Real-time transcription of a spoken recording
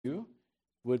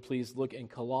Would please look in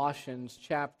Colossians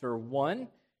chapter 1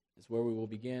 is where we will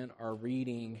begin our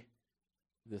reading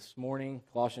this morning.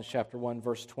 Colossians chapter 1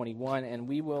 verse 21, and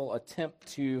we will attempt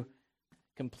to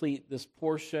complete this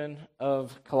portion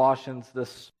of Colossians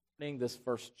this morning, this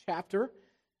first chapter.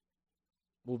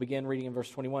 We'll begin reading in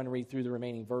verse 21 and read through the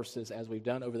remaining verses as we've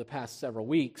done over the past several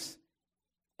weeks.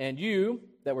 And you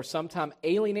that were sometime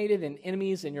alienated and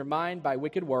enemies in your mind by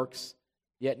wicked works,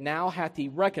 yet now hath he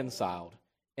reconciled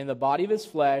in the body of his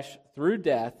flesh through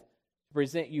death, to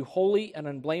present you holy and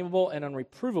unblameable and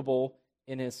unreprovable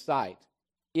in his sight.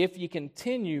 If ye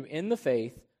continue in the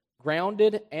faith,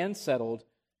 grounded and settled,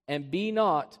 and be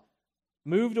not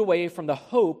moved away from the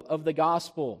hope of the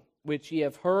gospel, which ye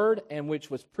have heard, and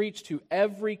which was preached to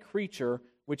every creature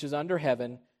which is under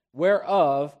heaven,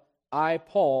 whereof I,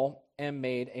 Paul, am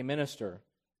made a minister,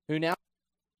 who now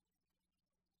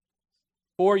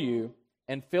for you,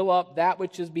 and fill up that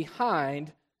which is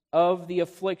behind of the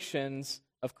afflictions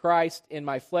of Christ in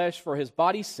my flesh for his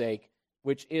body's sake,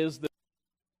 which is the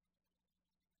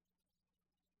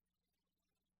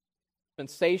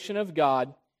dispensation of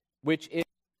God, which is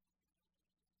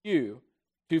you,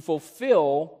 to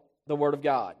fulfill the word of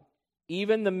God,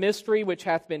 even the mystery which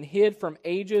hath been hid from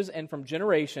ages and from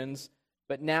generations,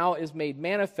 but now is made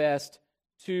manifest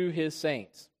to his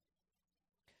saints,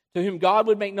 to whom God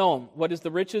would make known what is the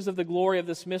riches of the glory of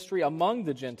this mystery among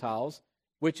the Gentiles,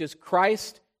 which is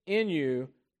Christ in you,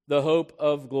 the hope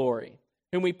of glory,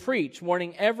 whom we preach,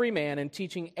 warning every man and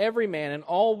teaching every man in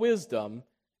all wisdom,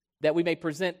 that we may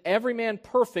present every man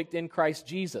perfect in Christ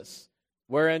Jesus,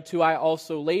 whereunto I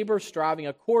also labor, striving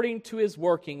according to his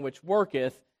working, which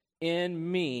worketh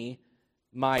in me.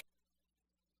 My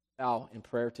bow in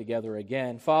prayer together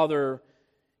again. Father,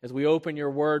 as we open your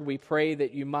word, we pray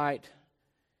that you might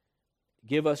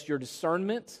give us your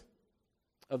discernment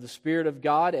of the Spirit of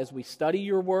God as we study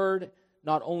your word,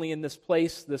 not only in this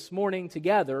place this morning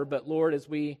together, but Lord, as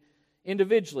we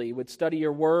individually would study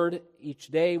your word each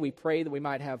day, we pray that we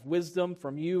might have wisdom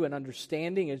from you and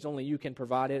understanding as only you can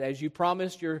provide it. As you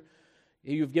promised,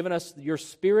 you've given us your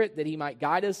Spirit that he might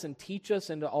guide us and teach us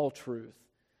into all truth.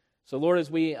 So Lord, as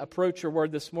we approach your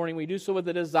word this morning, we do so with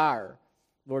a desire,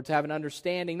 Lord, to have an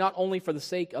understanding, not only for the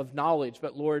sake of knowledge,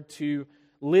 but Lord, to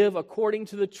live according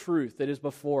to the truth that is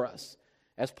before us.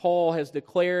 As Paul has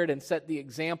declared and set the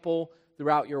example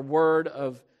throughout your word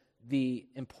of the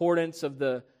importance of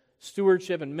the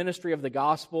stewardship and ministry of the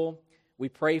gospel, we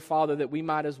pray, Father, that we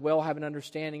might as well have an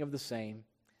understanding of the same.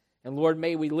 And Lord,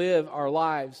 may we live our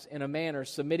lives in a manner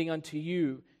submitting unto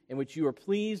you, in which you are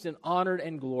pleased and honored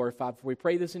and glorified. For we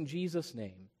pray this in Jesus'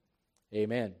 name.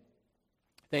 Amen.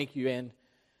 Thank you, and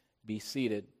be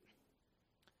seated.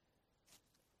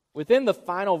 Within the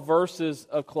final verses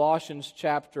of Colossians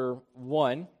chapter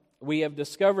 1, we have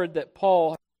discovered that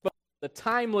Paul spoke of the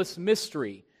timeless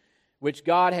mystery which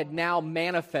God had now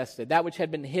manifested, that which had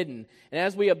been hidden. And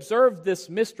as we observe this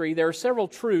mystery, there are several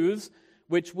truths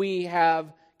which we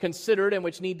have considered and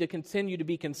which need to continue to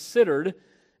be considered.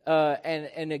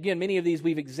 And again, many of these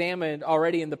we've examined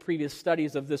already in the previous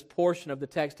studies of this portion of the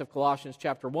text of Colossians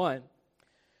chapter 1.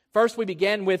 First, we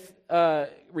began with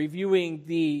reviewing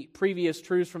the previous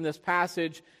truths from this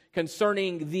passage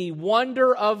concerning the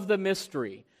wonder of the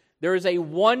mystery. There is a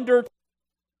wonder to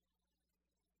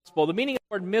the gospel. The meaning of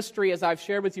the word mystery, as I've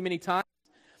shared with you many times,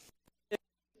 is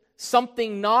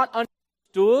something not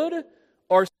understood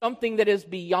or something that is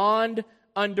beyond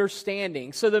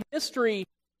understanding. So the mystery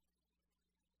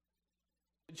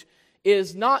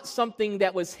is not something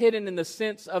that was hidden in the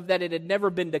sense of that it had never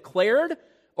been declared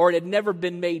or it had never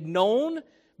been made known,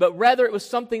 but rather it was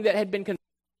something that had been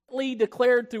consistently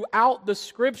declared throughout the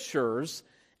Scriptures,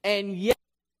 and yet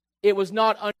it was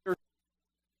not understood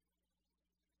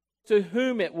to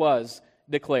whom it was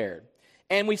declared.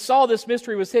 And we saw this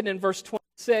mystery was hidden in verse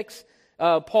 26.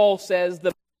 Paul says,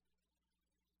 the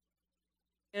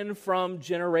and from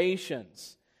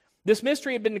generations. This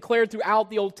mystery had been declared throughout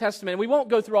the Old Testament. We won't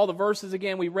go through all the verses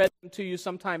again. We read them to you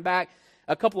sometime back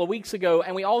a couple of weeks ago,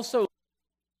 and we also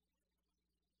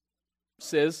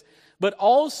but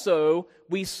also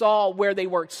we saw where they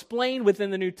were explained within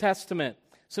the New Testament.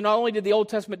 So not only did the Old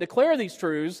Testament declare these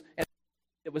truths, and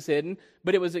it was hidden,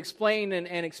 but it was explained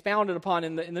and expounded upon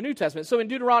in the New Testament. So in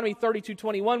Deuteronomy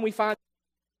 32:21 we find,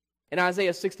 in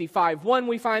Isaiah 65:1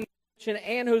 we find,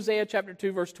 and Hosea chapter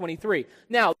 2 verse 23.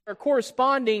 Now, there are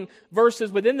corresponding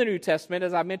verses within the New Testament,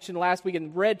 as I mentioned last week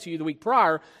and read to you the week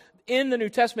prior, in the New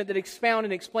Testament that expound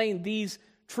and explain these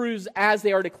truths as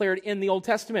they are declared in the Old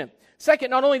Testament.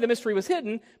 Second, not only the mystery was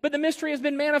hidden, but the mystery has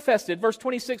been manifested. Verse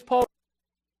 26, Paul,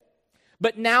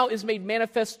 but now is made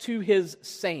manifest to his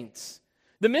saints.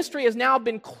 The mystery has now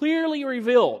been clearly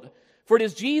revealed, for it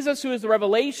is Jesus who is the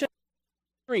revelation.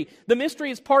 The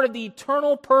mystery is part of the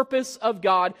eternal purpose of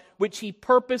God, which He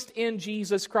purposed in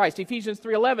Jesus Christ. Ephesians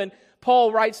 3:11,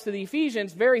 Paul writes to the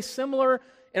Ephesians in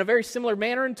a very similar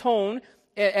manner and tone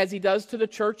as he does to the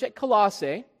church at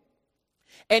Colossae.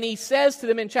 And he says to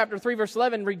them in chapter 3, verse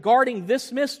 11, regarding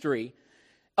this mystery,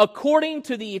 according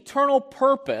to the eternal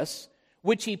purpose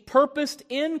which He purposed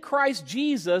in Christ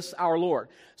Jesus our Lord.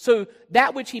 So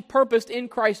that which He purposed in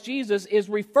Christ Jesus is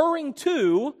referring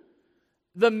to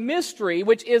the mystery,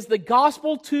 which is the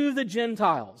gospel to the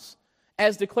Gentiles,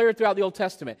 as declared throughout the Old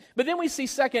Testament. But then we see,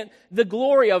 second, the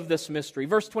glory of this mystery.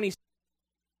 Verse 26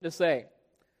 to say,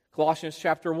 Colossians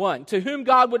chapter 1, to whom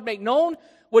God would make known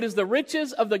what is the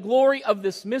riches of the glory of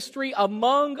this mystery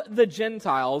among the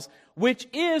Gentiles, which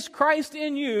is Christ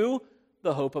in you,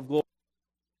 the hope of glory.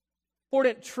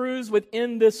 Important truths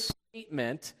within this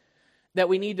statement that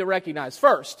we need to recognize.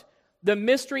 First, the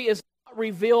mystery is not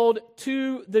revealed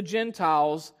to the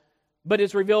Gentiles, but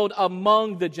is revealed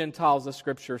among the Gentiles, the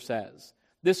Scripture says.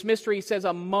 This mystery says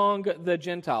among the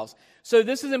Gentiles. So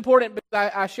this is important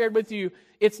because I shared with you,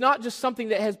 it's not just something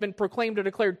that has been proclaimed or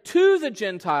declared to the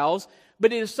Gentiles,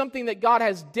 but it is something that God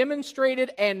has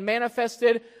demonstrated and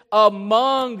manifested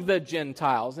among the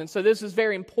Gentiles. And so this is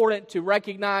very important to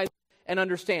recognize and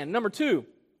understand. Number two,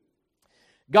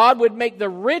 God would make the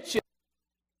riches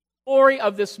glory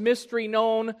of this mystery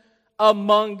known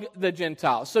among the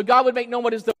Gentiles. So God would make known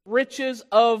what is the riches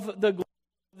of the glory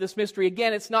of this mystery.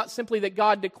 Again, it's not simply that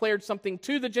God declared something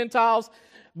to the Gentiles,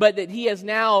 but that He has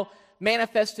now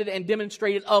manifested and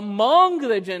demonstrated among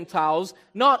the Gentiles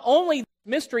not only the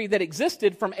mystery that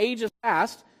existed from ages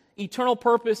past, eternal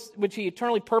purpose, which He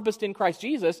eternally purposed in Christ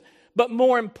Jesus, but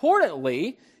more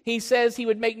importantly, He says He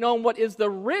would make known what is the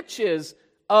riches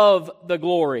of the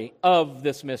glory of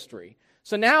this mystery.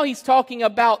 So now He's talking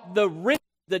about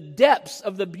the depths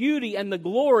of the beauty and the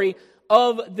glory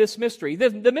of this mystery.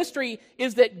 The mystery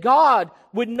is that God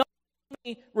would not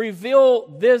only reveal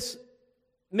this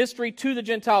mystery to the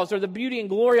Gentiles, or the beauty and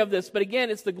glory of this, but again,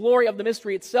 it's the glory of the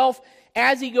mystery itself.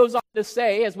 As He goes on to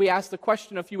say, as we asked the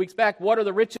question a few weeks back, what are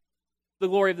the riches of the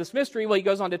glory of this mystery? Well, He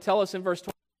goes on to tell us in verse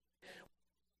 20,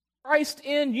 Christ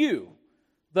in you,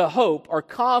 the hope or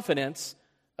confidence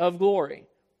of glory.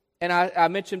 And I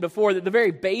mentioned before that the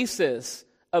very basis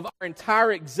of our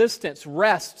entire existence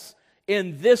rests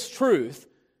in this truth,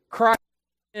 Christ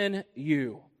in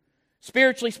you.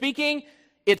 Spiritually speaking,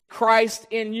 it's Christ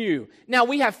in you. Now,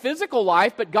 we have physical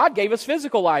life, but God gave us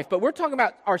physical life. But we're talking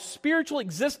about our spiritual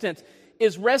existence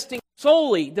is resting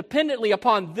solely, dependently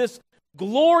upon this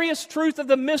glorious truth of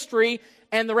the mystery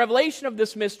and the revelation of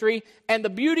this mystery. And the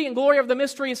beauty and glory of the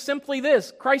mystery is simply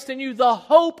this, Christ in you, the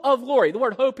hope of glory. The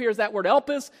word hope here is that word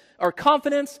elpis, or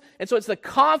confidence. And so it's the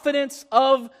confidence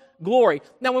of glory.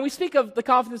 Now, when we speak of the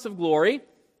confidence of glory,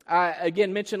 I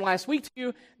again mentioned last week to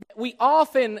you, we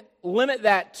often limit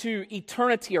that to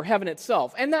eternity or heaven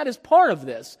itself. And that is part of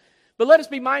this. But let us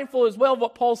be mindful as well of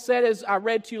what Paul said, as I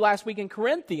read to you last week in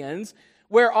Corinthians,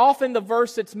 where often the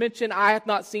verse that's mentioned, eye hath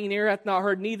not seen, ear hath not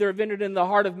heard, neither have entered in the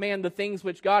heart of man the things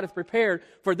which God hath prepared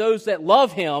for those that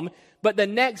love Him. But the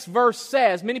next verse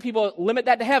says, many people limit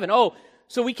that to heaven. Oh,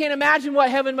 so we can't imagine what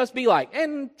heaven must be like.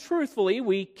 And truthfully,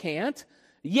 we can't.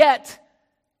 Yet,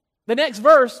 the next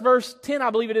verse, verse 10, I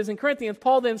believe it is in Corinthians,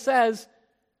 Paul then says,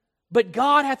 but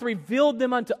God hath revealed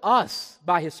them unto us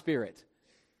by His Spirit.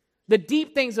 The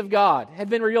deep things of God have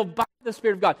been revealed by the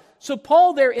Spirit of God. So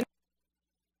Paul there is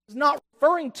not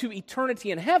referring to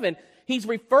eternity in heaven. He's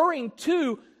referring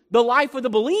to the life of the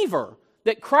believer,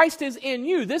 that Christ is in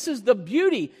you. This is the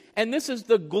beauty, and this is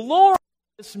the glory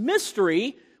of this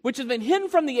mystery, which has been hidden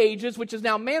from the ages, which is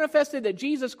now manifested, that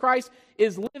Jesus Christ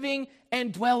is living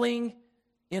and dwelling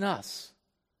in us.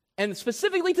 And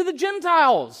specifically to the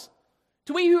Gentiles,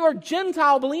 to we who are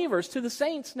Gentile believers, to the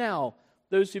saints now,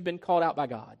 those who've been called out by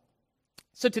God.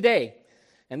 So today,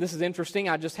 and this is interesting,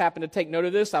 I just happened to take note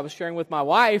of this. I was sharing with my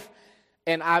wife,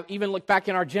 and I even looked back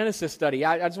in our Genesis study.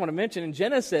 I just want to mention, in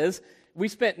Genesis, we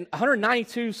spent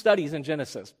 192 studies in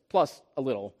Genesis, plus a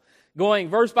little, going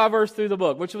verse by verse through the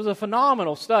book, which was a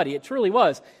phenomenal study. It truly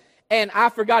was. And I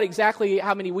forgot exactly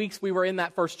how many weeks we were in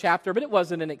that first chapter, but it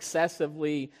wasn't an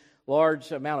excessively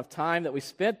large amount of time that we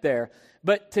spent there.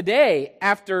 But today,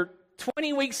 after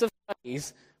 20 weeks of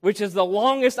studies, which is the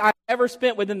longest I've ever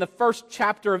spent within the first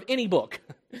chapter of any book,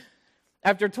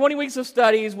 after 20 weeks of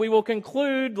studies, we will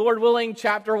conclude, Lord willing,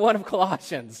 chapter 1 of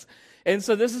Colossians. And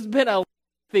so this has been a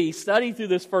lengthy study through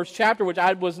this first chapter, which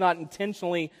I was not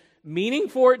intentionally meaning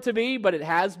for it to be, but it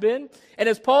has been. And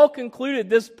as Paul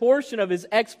concluded this portion of his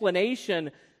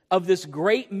explanation of this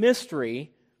great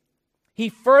mystery, he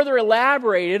further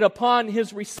elaborated upon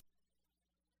his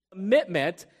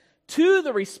commitment to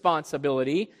the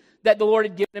responsibility that the Lord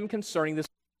had given him concerning this.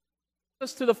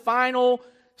 To the final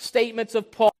statements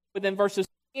of Paul within verses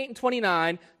 28 and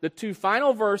 29, the two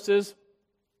final verses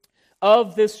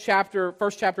of this chapter,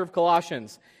 first chapter of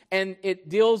Colossians. And it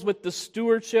deals with the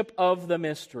stewardship of the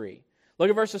mystery. Look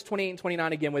at verses 28 and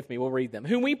 29 again with me. We'll read them.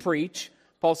 Whom we preach,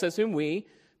 Paul says, whom we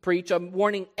preach,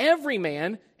 warning every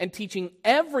man and teaching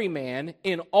every man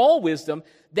in all wisdom,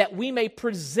 that we may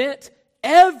present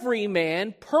every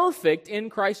man perfect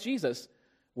in Christ Jesus.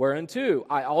 Whereunto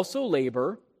I also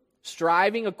labor,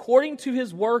 striving according to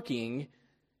his working,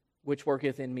 which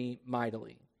worketh in me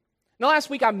mightily. Now, last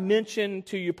week I mentioned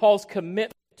to you Paul's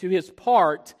commitment to his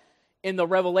part in the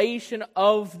revelation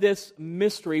of this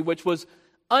mystery, which was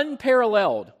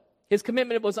unparalleled. His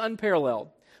commitment was unparalleled.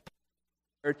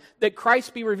 That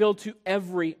Christ be revealed to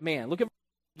every man. Look at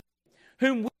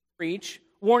whom we preach,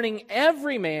 warning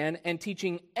every man and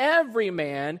teaching every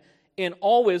man in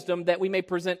all wisdom, that we may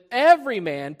present every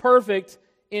man perfect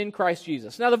in Christ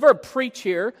Jesus. Now, the verb preach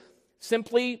here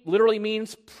simply, literally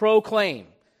means proclaim.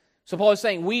 So Paul is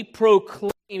saying, we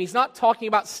proclaim. He's not talking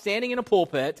about standing in a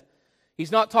pulpit.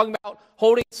 He's not talking about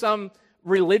holding some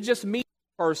religious meeting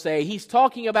per se. He's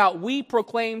talking about we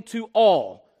proclaim to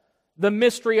all the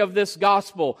mystery of this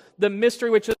gospel, the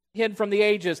mystery which is hid from the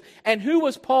ages. And who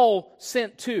was Paul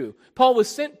sent to? Paul was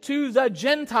sent to the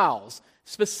Gentiles.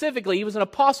 Specifically, he was an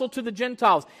apostle to the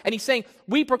Gentiles. And he's saying,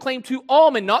 we proclaim to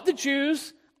all men, not the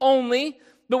Jews only,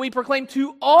 but we proclaim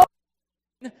to all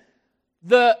men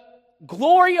the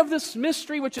glory of this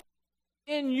mystery which is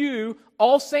in you,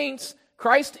 all saints,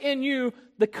 Christ in you,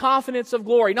 the confidence of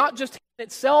glory. Not just in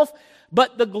itself,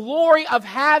 but the glory of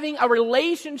having a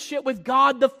relationship with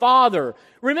God the Father.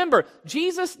 Remember,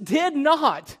 Jesus did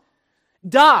not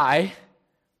die,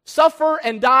 suffer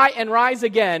and die and rise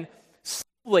again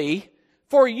simply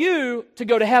for you to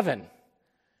go to heaven.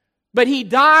 But he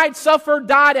died, suffered,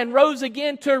 died, and rose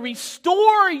again to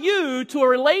restore you to a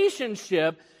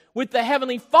relationship with the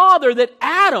Heavenly Father that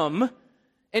Adam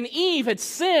and Eve had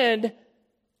sinned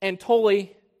and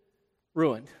totally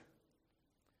ruined.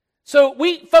 So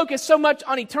we focus so much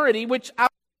on eternity, which I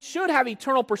should have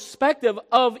eternal perspective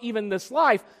of even this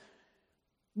life.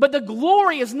 But the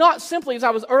glory is not simply, as I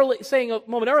was saying a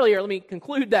moment earlier, let me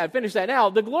conclude that, finish that now.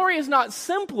 The glory is not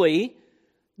simply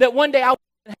that one day I'll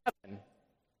be in heaven.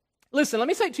 Listen, let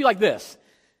me say it to you like this.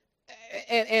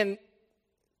 And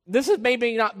this is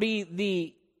maybe not be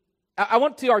the... I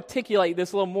want to articulate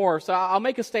this a little more, so I'll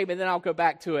make a statement, then I'll go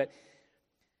back to it.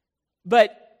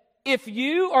 But if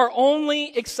you are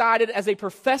only excited as a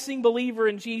professing believer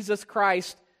in Jesus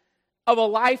Christ of a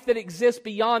life that exists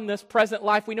beyond this present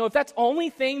life, we know if that's the only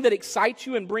thing that excites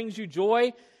you and brings you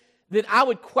joy, then I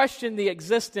would question the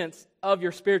existence of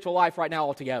your spiritual life right now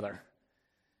altogether.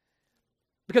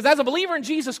 Because as a believer in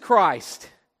Jesus Christ,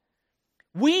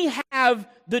 we have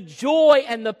the joy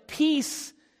and the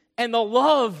peace and the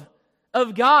love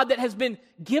of God that has been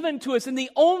given to us in the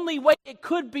only way it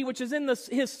could be, which is in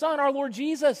His Son, our Lord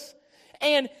Jesus.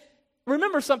 And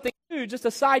remember something too, just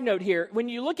a side note here. When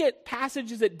you look at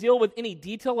passages that deal with any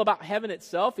detail about heaven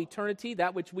itself, eternity,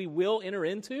 that which we will enter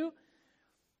into,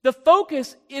 the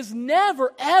focus is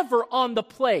never, ever on the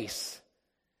place.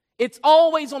 It's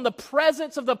always on the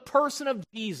presence of the person of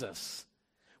Jesus.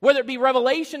 Whether it be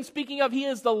Revelation, speaking of He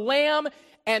is the Lamb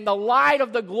and the light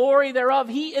of the glory thereof.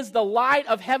 He is the light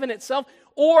of heaven itself.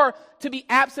 Or to be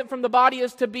absent from the body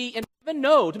is to be in heaven.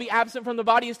 No, to be absent from the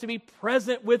body is to be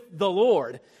present with the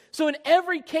Lord. So in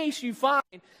every case you find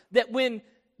that when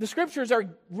the Scriptures are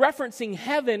referencing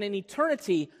heaven and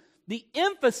eternity, the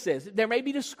emphasis, there may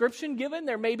be description given,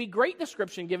 there may be great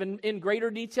description given in greater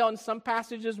detail in some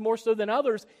passages more so than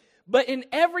others, but in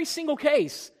every single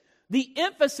case, the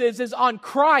emphasis is on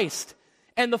Christ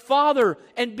and the Father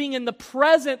and being in the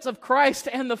presence of Christ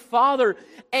and the Father,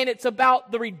 and it's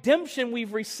about the redemption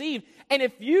we've received. And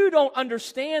if you don't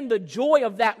understand the joy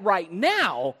of that right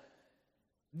now,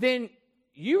 then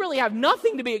you really have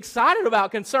nothing to be excited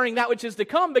about concerning that which is to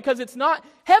come, because it's not,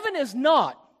 heaven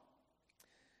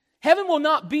will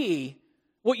not be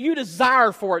what you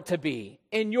desire for it to be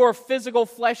in your physical,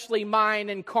 fleshly mind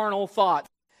and carnal thoughts.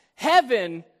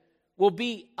 Heaven will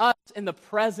be us in the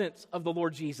presence of the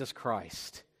Lord Jesus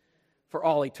Christ for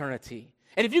all eternity.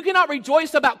 And if you cannot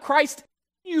rejoice about Christ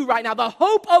in you right now, the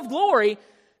hope of glory,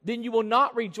 then you will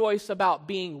not rejoice about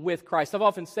being with Christ. I've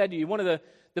often said to you, one of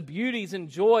the beauties and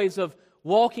joys of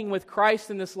walking with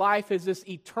Christ in this life is this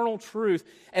eternal truth.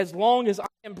 As long as I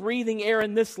am breathing air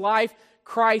in this life,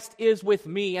 Christ is with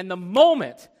me. And the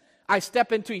moment I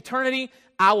step into eternity,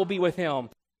 I will be with Him.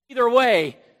 Either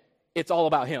way, it's all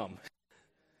about him.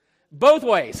 Both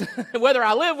ways. Whether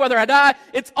I live, whether I die,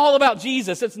 it's all about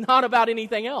Jesus. It's not about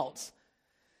anything else.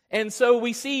 And so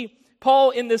we see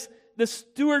Paul in this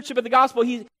stewardship of the gospel.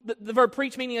 The verb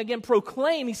preach meaning, again,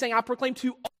 proclaim. He's saying, I proclaim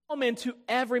to all men, to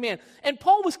every man. And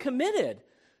Paul was committed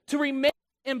to remain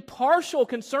impartial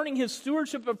concerning his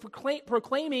stewardship of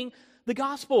proclaiming the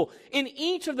gospel. In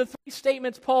each of the three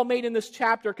statements Paul made in this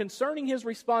chapter concerning his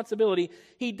responsibility,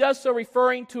 he does so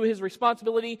referring to his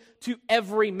responsibility to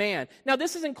every man. Now,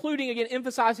 this is including, again,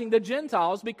 emphasizing the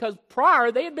Gentiles, because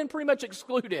prior they had been pretty much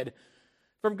excluded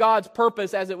from God's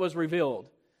purpose as it was revealed.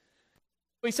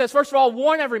 He says, first of all,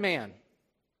 warn every man.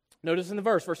 Notice in the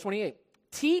verse 28,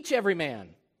 teach every man,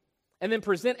 and then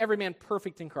present every man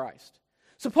perfect in Christ.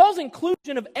 So Paul's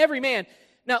inclusion of every man.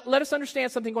 Now, let us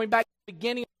understand something going back to the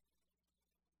beginning.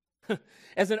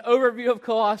 As an overview of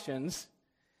Colossians,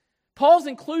 Paul's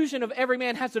inclusion of every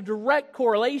man has a direct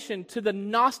correlation to the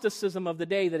Gnosticism of the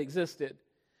day that existed.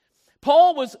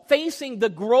 Paul was facing the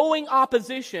growing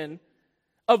opposition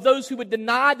of those who would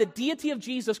deny the deity of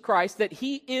Jesus Christ, that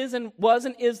he is and was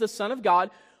and is the Son of God,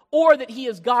 or that he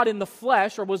is God in the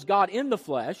flesh, or was God in the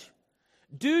flesh,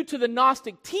 due to the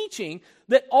Gnostic teaching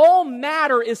that all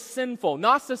matter is sinful.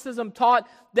 Gnosticism taught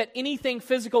that anything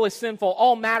physical is sinful,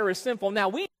 all matter is sinful. Now,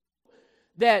 we know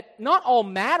that not all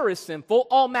matter is sinful,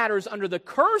 all matter is under the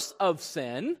curse of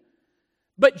sin,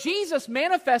 but Jesus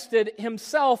manifested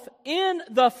himself in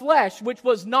the flesh, which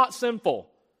was not sinful.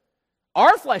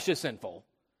 Our flesh is sinful.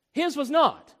 His was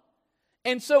not.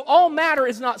 And so all matter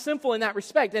is not sinful in that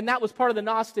respect, and that was part of the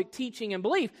Gnostic teaching and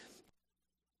belief.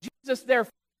 Jesus,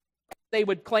 therefore, they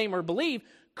would claim or believe,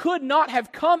 could not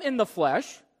have come in the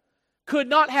flesh, could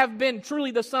not have been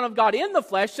truly the Son of God in the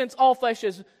flesh, since all flesh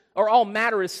is, or all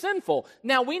matter is sinful.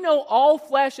 Now, we know all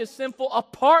flesh is sinful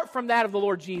apart from that of the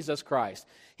Lord Jesus Christ.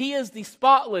 He is the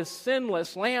spotless,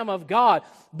 sinless Lamb of God,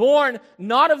 born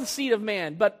not of the seed of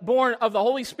man, but born of the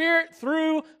Holy Spirit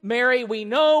through Mary. We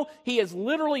know he is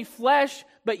literally flesh,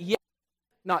 but yet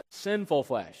not sinful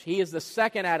flesh. He is the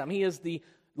second Adam. He is the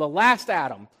last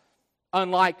Adam,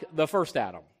 unlike the first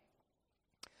Adam.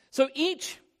 So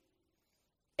each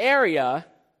area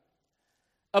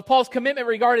of Paul's commitment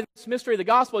regarding this mystery of the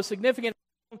gospel is significant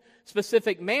in a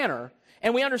specific manner.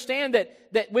 And we understand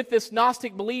that with this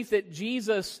Gnostic belief that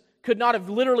Jesus could not have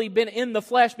literally been in the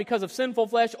flesh because of sinful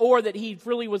flesh, or that he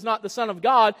really was not the Son of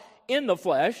God in the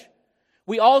flesh,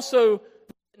 we also,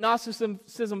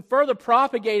 Gnosticism further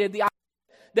propagated the idea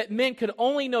that men could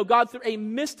only know God through a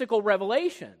mystical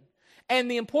revelation. And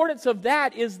the importance of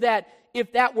that is that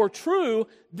if that were true,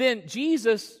 then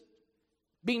Jesus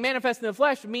being manifested in the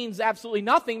flesh means absolutely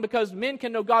nothing, because men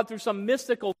can know God through some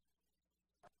mystical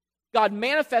God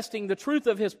manifesting the truth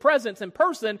of his presence and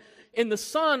person in the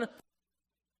Son.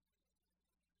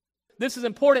 This is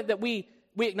important that we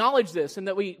acknowledge this, and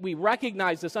that we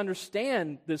recognize this,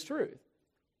 understand this truth.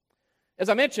 As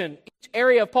I mentioned, each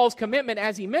area of Paul's commitment,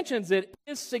 as he mentions it,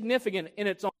 is significant in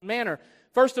its own manner.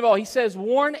 First of all, he says,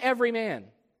 warn every man.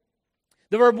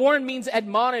 The verb warn means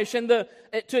admonish, and to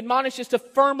admonish is to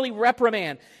firmly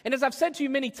reprimand. And as I've said to you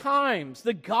many times,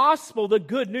 the gospel, the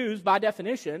good news by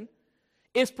definition,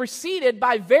 is preceded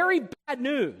by very bad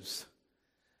news.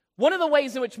 One of the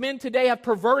ways in which men today have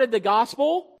perverted the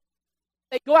gospel,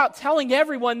 they go out telling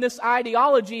everyone this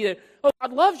ideology that, oh,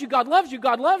 God loves you, God loves you,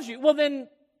 God loves you. Well, then,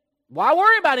 why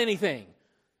worry about anything?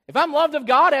 If I'm loved of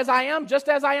God as I am, just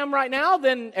as I am right now,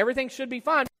 then everything should be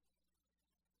fine.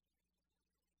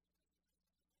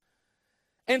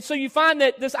 And so you find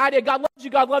that this idea, God loves you,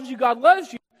 God loves you, God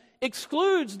loves you,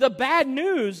 excludes the bad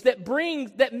news that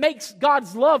makes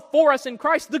God's love for us in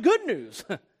Christ the good news.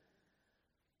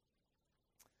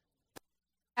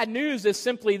 Bad news is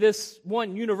simply this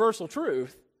one universal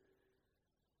truth,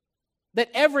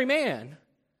 that every man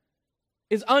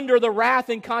is under the wrath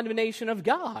and condemnation of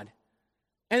God,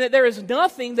 and that there is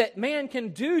nothing that man can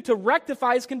do to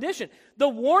rectify his condition. The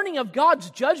warning of God's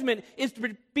judgment is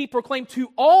to be proclaimed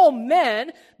to all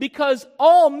men, because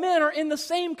all men are in the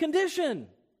same condition.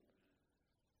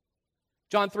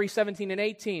 John 3:17 and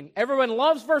 18. Everyone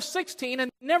loves verse 16 and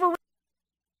never reads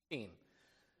verse 16.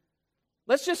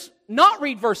 Let's just not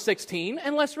read verse 16,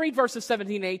 and let's read verses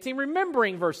 17 and 18,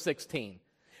 remembering verse 16.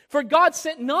 For God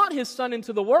sent not his Son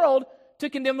into the world to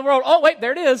condemn the world. Oh, wait,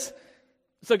 there it is.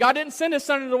 So God didn't send his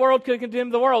Son into the world to condemn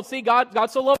the world. See, God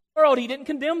so loved the world, he didn't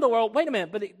condemn the world. Wait a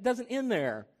minute, but it doesn't end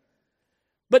there.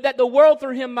 But that the world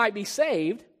through him might be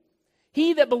saved.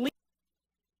 He that believes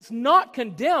is not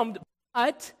condemned,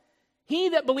 but he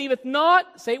that believeth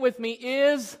not, say it with me,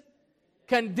 is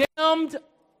condemned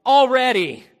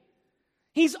already.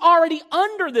 He's already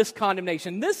under this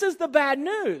condemnation. This is the bad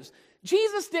news.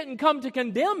 Jesus didn't come to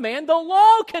condemn man. The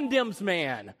law condemns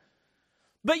man.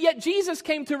 But yet Jesus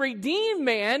came to redeem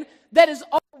man that is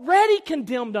already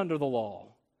condemned under the law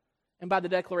and by the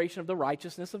declaration of the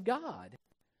righteousness of God.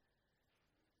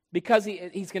 Because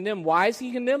he's condemned. Why is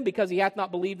he condemned? Because he hath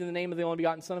not believed in the name of the only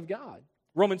begotten Son of God.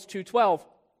 Romans 2:12.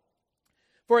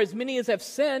 For as many as have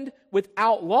sinned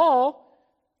without law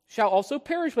shall also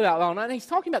perish without law. And he's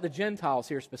talking about the Gentiles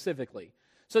here specifically.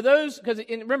 So those, because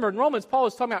remember in Romans, Paul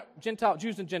is talking about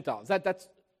Jews and Gentiles.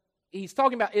 He's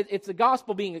talking about, it's the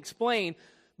gospel being explained,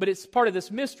 but it's part of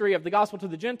this mystery of the gospel to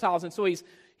the Gentiles. And so he's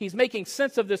making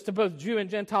sense of this to both Jew and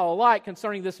Gentile alike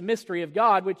concerning this mystery of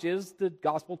God, which is the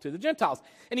gospel to the Gentiles.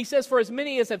 And he says, for as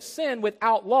many as have sinned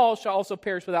without law shall also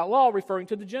perish without law, referring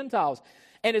to the Gentiles.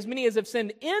 And as many as have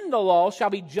sinned in the law shall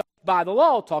be judged by the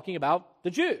law, talking about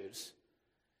the Jews.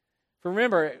 For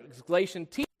remember, Galatians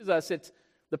teaches us it's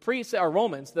the priests, or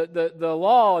Romans, the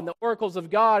law and the oracles of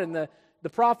God and the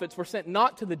prophets were sent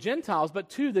not to the Gentiles, but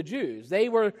to the Jews. They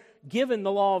were given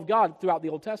the law of God throughout the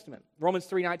Old Testament. Romans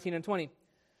 3:19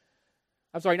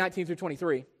 through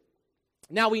 23.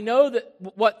 Now we know that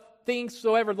what things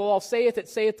soever the law saith, it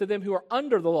saith to them who are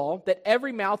under the law, that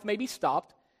every mouth may be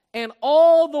stopped, and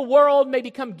all the world may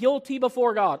become guilty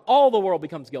before God. All the world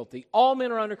becomes guilty. All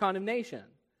men are under condemnation.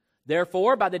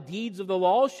 Therefore, by the deeds of the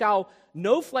law shall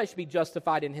no flesh be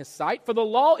justified in his sight, for the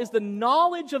law is the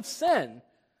knowledge of sin.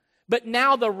 But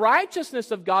now the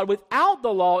righteousness of God without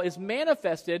the law is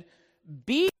manifested,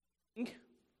 being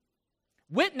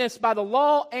witnessed by the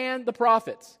law and the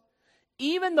prophets.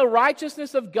 Even the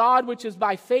righteousness of God, which is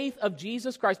by faith of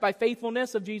Jesus Christ, by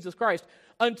faithfulness of Jesus Christ,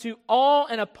 unto all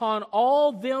and upon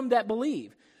all them that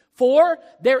believe. For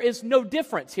there is no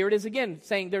difference. Here it is again,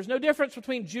 saying there's no difference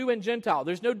between Jew and Gentile.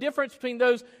 There's no difference between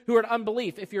those who are in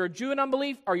unbelief. If you're a Jew in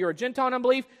unbelief or you're a Gentile in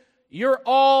unbelief, you're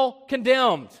all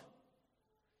condemned.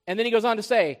 And then he goes on to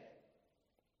say,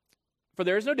 for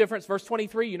there is no difference, verse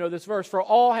 23, you know this verse, for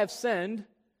all have sinned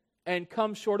and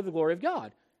come short of the glory of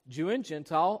God, Jew and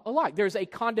Gentile alike. There's a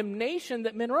condemnation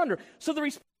that men are under. So the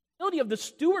responsibility of the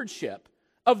stewardship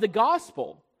of the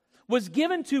gospel was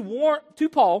given to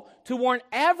Paul to warn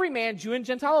every man, Jew and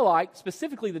Gentile alike,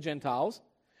 specifically the Gentiles,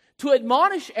 to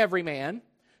admonish every man,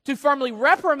 to firmly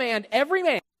reprimand every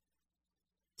man,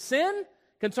 sin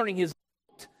concerning his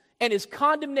guilt and his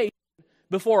condemnation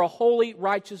before a holy,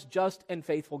 righteous, just, and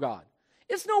faithful God.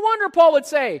 It's no wonder Paul would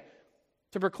say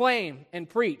to proclaim and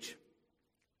preach,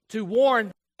 to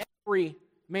warn every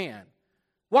man.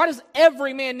 Why does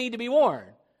every man need to be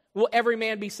warned? Will every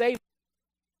man be saved?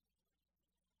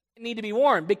 Need to be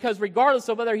warned because regardless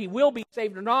of whether he will be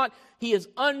saved or not, he is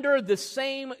under the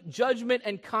same judgment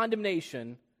and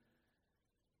condemnation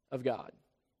of God.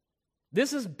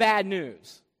 This is bad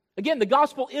news. Again, the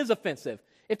gospel is offensive.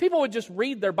 If people would just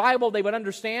read their Bible, they would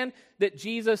understand that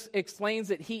Jesus explains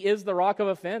that he is the rock of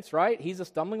offense, right? He's a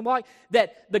stumbling block,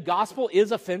 that the gospel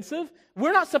is offensive.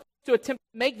 We're not supposed to attempt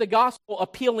to make the gospel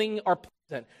appealing or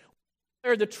pleasant.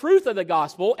 We're the truth of the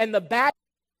gospel and the bad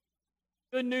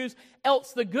good news,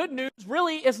 else the good news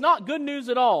really is not good news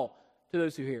at all to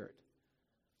those who hear it.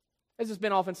 As has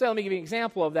been often said, let me give you an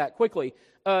example of that quickly.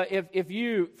 If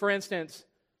you, for instance,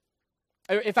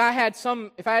 if I had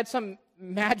some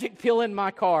magic pill in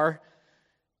my car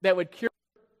that would cure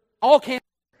all cancer,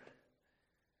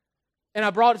 and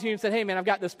I brought it to you and said, hey man, I've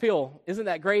got this pill. Isn't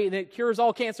that great? And it cures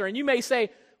all cancer. And you may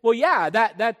say, well, yeah,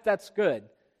 that's good.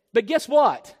 But guess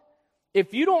what?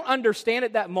 If you don't understand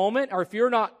at that moment, or if you're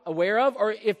not aware of,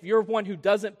 or if you're one who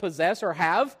doesn't possess or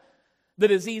have the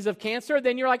disease of cancer,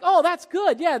 then you're like, oh, that's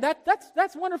good. Yeah,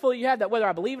 that's wonderful that you have that, whether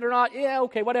I believe it or not. Yeah,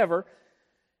 okay, whatever.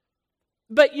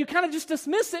 But you kind of just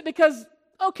dismiss it because,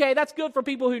 okay, that's good for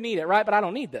people who need it, right? But I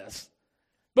don't need this.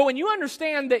 But when you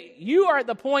understand that you are at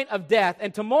the point of death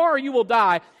and tomorrow you will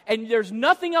die and there's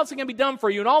nothing else that can be done for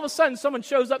you, and all of a sudden someone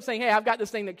shows up saying, hey, I've got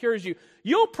this thing that cures you,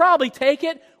 you'll probably take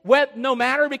it no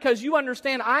matter, because you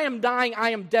understand I am dying, I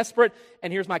am desperate,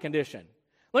 and here's my condition.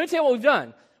 Let me tell you what we've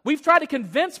done. We've tried to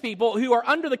convince people who are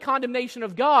under the condemnation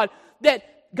of God that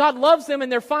God loves them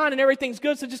and they're fine and everything's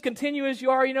good, so just continue as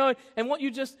you are, and won't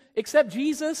you just accept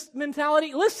Jesus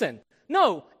mentality? Listen.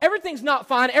 No, everything's not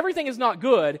fine, everything is not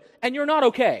good, and you're not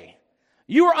okay.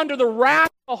 You are under the wrath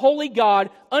of a holy God,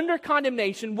 under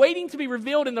condemnation, waiting to be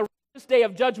revealed in the righteous day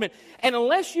of judgment. And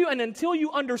until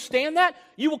you understand that,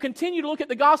 you will continue to look at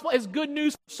the gospel as good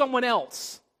news for someone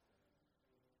else.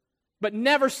 But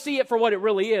never see it for what it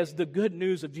really is, the good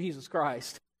news of Jesus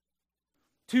Christ.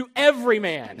 To every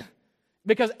man.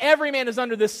 Because every man is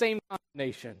under this same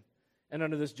condemnation and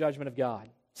under this judgment of God.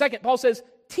 Second, Paul says,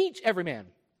 teach every man.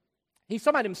 He's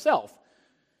talking about himself.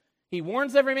 He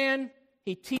warns every man,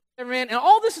 he teaches every man. And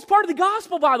all this is part of the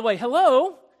gospel, by the way.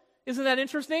 Hello? Isn't that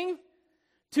interesting?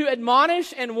 To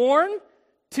admonish and warn,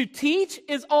 to teach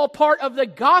is all part of the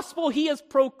gospel he is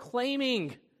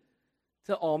proclaiming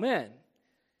to all men.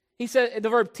 He said the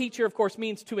verb teach here, of course,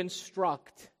 means to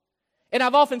instruct. And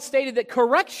I've often stated that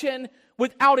correction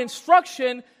without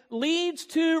instruction leads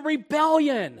to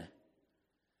rebellion.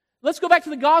 Let's go back to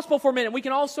the gospel for a minute. We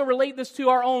can also relate this to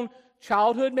our own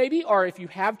childhood, maybe, or if you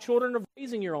have children, or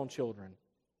raising your own children.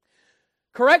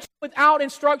 Correction without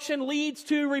instruction leads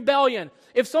to rebellion.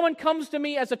 If someone comes to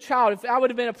me as a child, if I would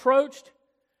have been approached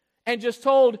and just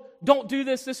told, don't do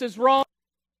this, this is wrong,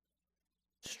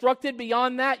 instructed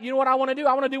beyond that, you know what I want to do?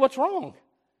 I want to do what's wrong.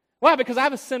 Why? Because I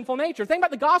have a sinful nature. Think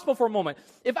about the gospel for a moment.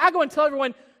 If I go and tell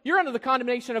everyone, you're under the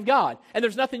condemnation of God, and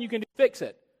there's nothing you can do to fix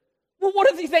it, well, what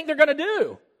do you think they're going to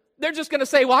do? They're just going to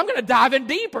say, well, I'm going to dive in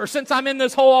deeper. Since I'm in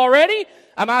this hole already,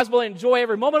 I might as well enjoy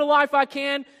every moment of life I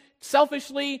can,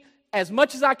 selfishly, as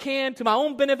much as I can, to my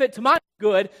own benefit, to my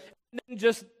good, and then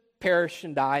just perish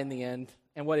and die in the end.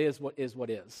 And what is.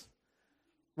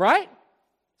 Right?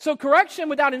 So correction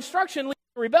without instruction leads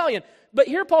to rebellion. But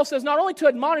here Paul says not only to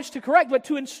admonish, to correct, but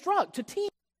to instruct, to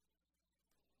teach.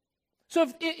 So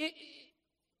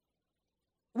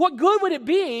what good would it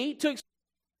be to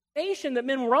nation that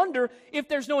men were under if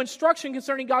there's no instruction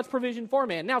concerning God's provision for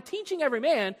man? Now, teaching every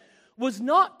man was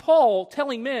not Paul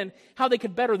telling men how they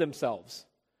could better themselves.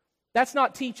 That's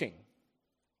not teaching.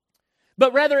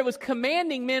 But rather it was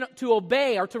commanding men to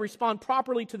obey or to respond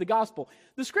properly to the gospel.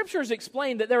 The scriptures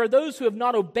explain that there are those who have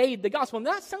not obeyed the gospel. And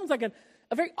that sounds like a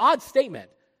very odd statement.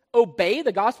 Obey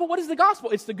the gospel? What is the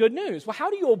gospel? It's the good news. Well, how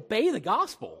do you obey the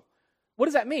gospel? What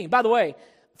does that mean? By the way,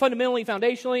 fundamentally,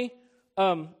 foundationally,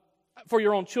 for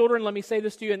your own children, let me say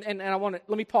this to you, and let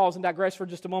me pause and digress for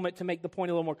just a moment to make the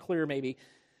point a little more clear maybe.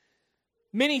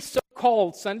 Many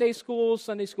so-called Sunday school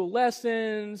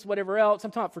lessons, whatever else,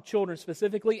 I'm talking for children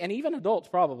specifically, and even adults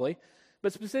probably,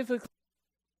 but specifically,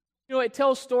 it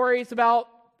tells stories about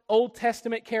Old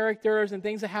Testament characters and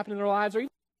things that happen in their lives, or even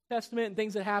New Testament and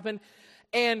things that happen.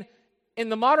 And in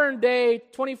the modern day,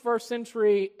 21st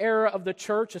century era of the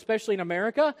church, especially in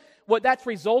America, what that's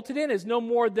resulted in is no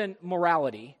more than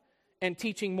morality and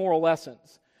teaching moral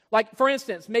lessons. Like, for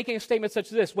instance, making a statement such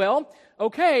as this. Well,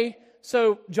 okay,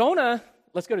 so Jonah,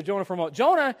 let's go to Jonah for a moment.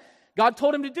 Jonah, God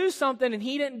told him to do something and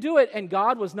he didn't do it, and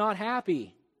God was not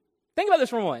happy. Think about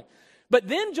this for a moment. But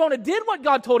then Jonah did what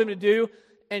God told him to do,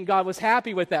 and God was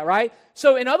happy with that, right?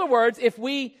 So in other words, if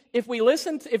we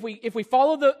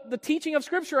follow the teaching of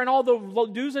Scripture and all the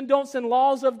do's and don'ts and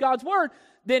laws of God's Word,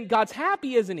 then God's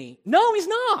happy, isn't He? No, He's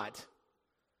not.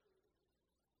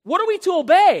 What are we to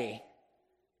obey?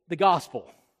 The gospel.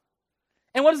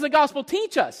 And what does the gospel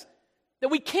teach us? That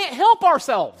we can't help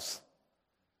ourselves.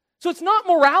 So it's not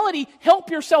morality, help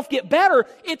yourself get better.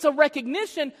 It's a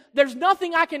recognition there's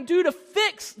nothing I can do to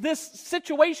fix this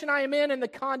situation I am in and the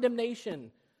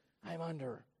condemnation I'm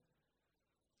under.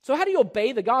 So how do you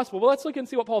obey the gospel? Well, let's look and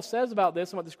see what Paul says about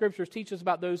this and what the Scriptures teach us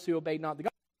about those who obey not the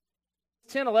gospel.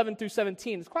 10, 11 through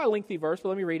 17. It's quite a lengthy verse, but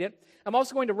let me read it. I'm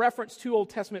also going to reference two Old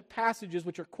Testament passages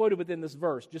which are quoted within this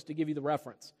verse, just to give you the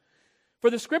reference. For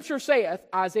the Scripture saith,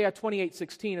 Isaiah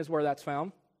 28:16 is where that's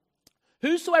found,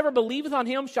 whosoever believeth on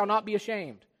him shall not be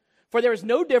ashamed. For there is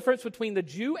no difference between the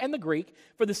Jew and the Greek,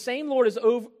 for the same Lord is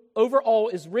over all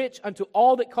is rich unto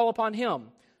all that call upon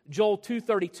him. Joel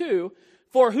 2:32,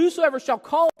 for whosoever shall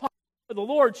call upon the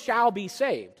Lord shall be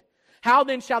saved. How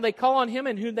then shall they call on him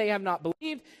in whom they have not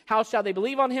believed? How shall they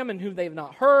believe on him in whom they have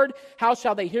not heard? How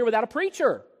shall they hear without a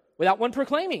preacher, without one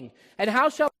proclaiming? And how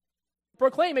shall they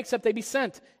proclaim except they be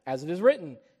sent? As it is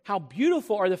written, how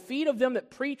beautiful are the feet of them that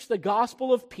preach the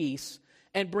gospel of peace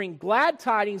and bring glad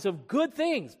tidings of good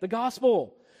things, the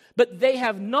gospel. But they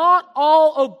have not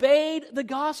all obeyed the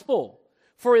gospel.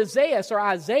 For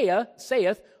Isaiah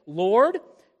saith, Lord,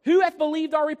 who hath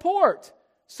believed our report?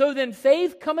 So then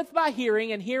faith cometh by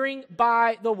hearing, and hearing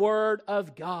by the word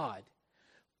of God.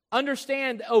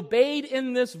 Understand, obeyed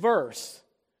in this verse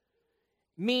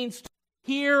means to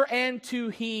hear and to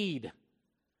heed.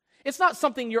 It's not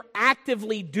something you're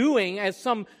actively doing as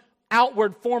some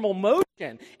outward formal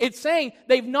motion. It's saying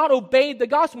they've not obeyed the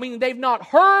gospel, meaning they've not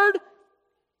heard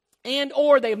and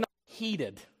or they've not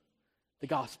heeded the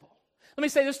gospel. Let me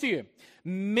say this to you.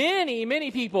 Many,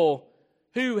 many people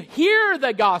who hear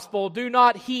the gospel do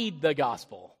not heed the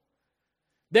gospel.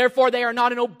 Therefore, they are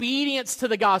not in obedience to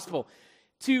the gospel.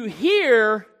 To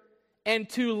hear and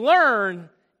to learn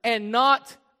and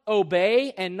not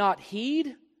obey and not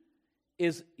heed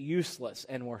is useless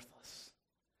and worthless.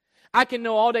 I can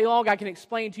know all day long, I can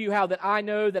explain to you how that I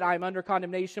know that I'm under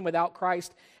condemnation without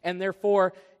Christ, and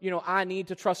therefore, I need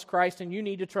to trust Christ, and you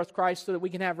need to trust Christ so that we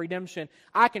can have redemption.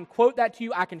 I can quote that to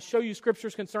you, I can show you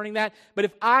scriptures concerning that, but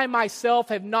if I myself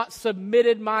have not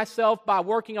submitted myself by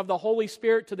working of the Holy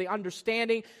Spirit to the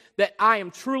understanding that I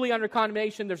am truly under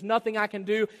condemnation, there's nothing I can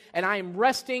do, and I am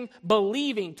resting,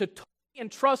 believing to totally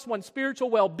entrust one's spiritual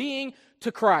well-being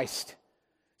to Christ,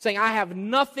 saying, I have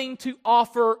nothing to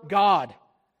offer God.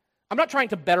 I'm not trying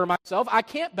to better myself. I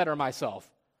can't better myself.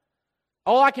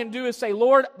 All I can do is say,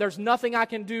 Lord, there's nothing I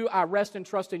can do. I rest and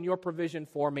trust in your provision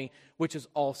for me, which is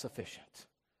all sufficient.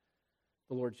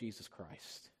 The Lord Jesus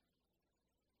Christ.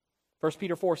 1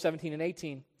 Peter 4, 17 and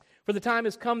 18. For the time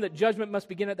has come that judgment must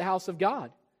begin at the house of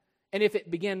God. And if it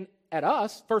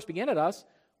first begin at us,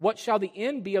 what shall the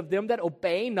end be of them that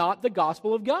obey not the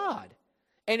gospel of God?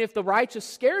 And if the righteous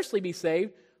scarcely be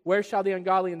saved, where shall the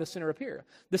ungodly and the sinner appear?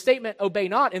 The statement, obey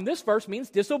not, in this verse means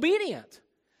disobedient.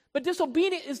 But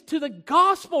disobedient is to the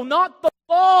gospel, not the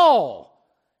law.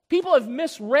 People have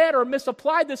misread or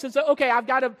misapplied this and said, okay, I've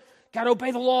got to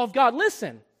obey the law of God.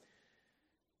 Listen,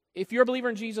 if you're a believer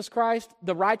in Jesus Christ,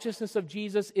 the righteousness of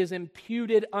Jesus is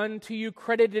imputed unto you,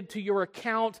 credited to your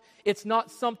account. It's not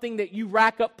something that you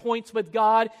rack up points with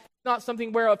God. It's not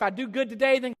something where if I do good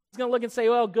today, then He's going to look and say,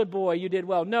 well, good boy, you did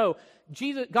well. No,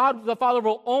 God the Father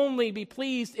will only be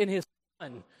pleased in His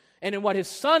Son and in what His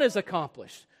Son has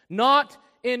accomplished, not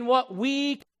in what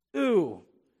we can do.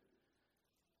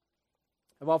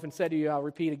 I've often said to you, I'll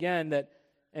repeat again, that,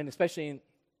 and especially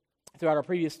throughout our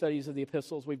previous studies of the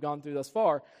epistles we've gone through thus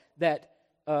far, that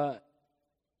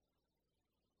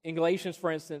in Galatians, for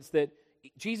instance, that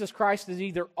Jesus Christ is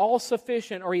either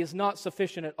all-sufficient or He is not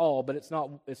sufficient at all, but it's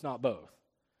not both.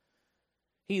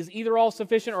 He is either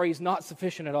all-sufficient or He's not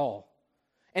sufficient at all.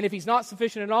 And if He's not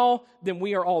sufficient at all, then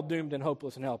we are all doomed and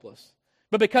hopeless and helpless.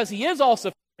 But because He is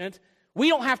all-sufficient, we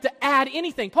don't have to add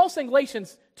anything. Paul said in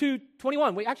Galatians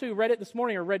 2:21, we actually read it this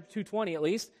morning, or read 2:20 at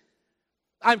least.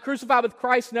 I'm crucified with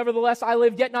Christ, nevertheless I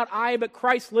live, yet not I, but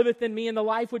Christ liveth in me. In the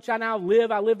life which I now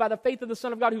live, I live by the faith of the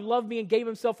Son of God who loved me and gave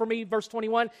Himself for me. Verse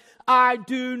 21, I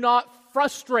do not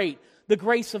frustrate the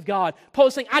grace of God. Paul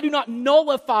is saying, I do not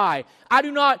nullify, I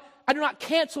do not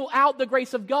cancel out the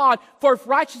grace of God, for if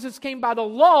righteousness came by the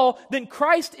law, then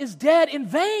Christ is dead in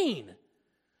vain.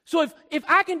 So if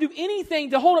I can do anything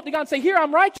to hold up to God and say, here,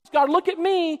 I'm righteous, God, look at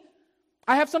me,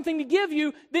 I have something to give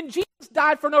you, then Jesus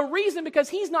died for no reason because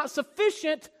He's not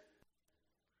sufficient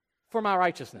for my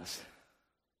righteousness.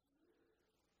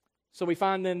 So we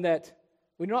find then that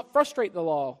we do not frustrate the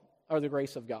law or the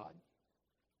grace of God.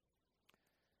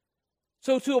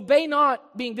 So to obey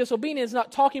not, being disobedient, is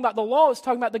not talking about the law, it's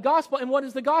talking about the gospel. And what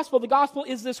is the gospel? The gospel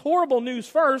is this horrible news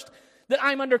first, that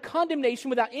I'm under condemnation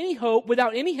without any hope,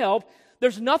 without any help.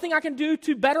 There's nothing I can do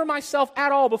to better myself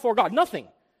at all before God. Nothing.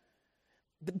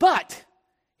 But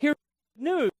here's the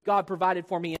news God provided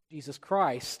for me in Jesus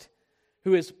Christ,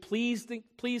 who is pleasing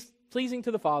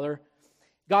to the Father.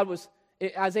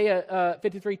 Isaiah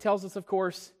 53 tells us, of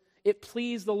course, it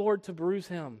pleased the Lord to bruise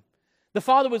Him. The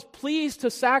Father was pleased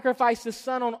to sacrifice His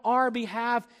Son on our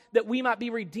behalf that we might be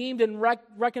redeemed and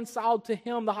reconciled to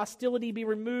Him, the hostility be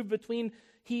removed between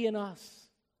He and us.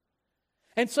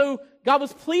 And so God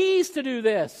was pleased to do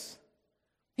this.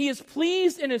 He is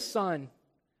pleased in His Son.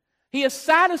 He is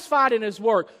satisfied in His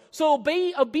work. So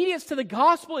obedience to the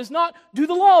gospel is not do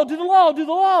the law, do the law, do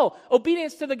the law.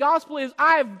 Obedience to the gospel is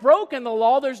I have broken the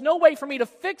law. There's no way for me to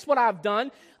fix what I've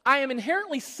done. I am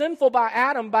inherently sinful by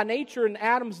Adam, by nature and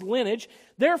Adam's lineage.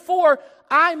 Therefore,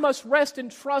 I must rest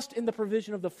and trust in the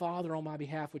provision of the Father on my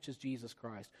behalf, which is Jesus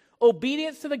Christ.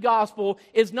 Obedience to the gospel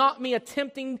is not me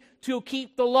attempting to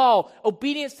keep the law.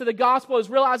 Obedience to the gospel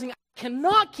is realizing I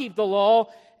cannot keep the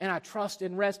law, and I trust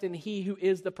and rest in He who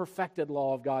is the perfected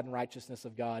law of God and righteousness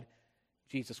of God,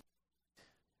 Jesus Christ.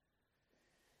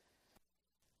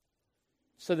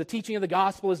 So the teaching of the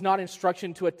gospel is not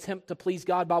instruction to attempt to please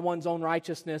God by one's own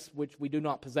righteousness, which we do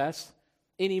not possess,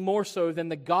 any more so than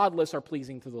the godless are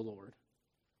pleasing to the Lord.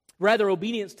 Rather,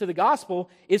 obedience to the gospel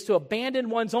is to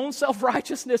abandon one's own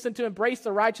self-righteousness and to embrace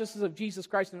the righteousness of Jesus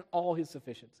Christ in all His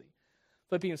sufficiency.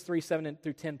 Philippians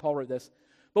 3:7-10, Paul wrote this.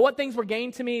 But what things were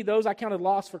gained to me, those I counted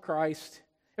loss for Christ.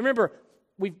 And remember,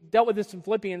 we've dealt with this in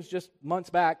Philippians just months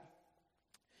back.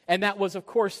 And that was, of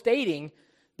course, stating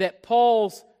that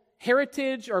Paul's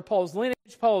heritage or Paul's lineage,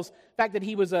 Paul's fact that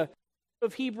he was a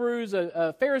of Hebrews,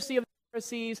 a Pharisee of the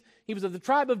Pharisees, he was of the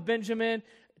tribe of Benjamin.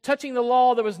 Touching the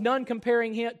law, there was none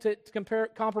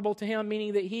comparable to him,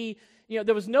 meaning that he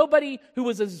there was nobody who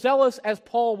was as zealous as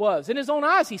Paul was. In his own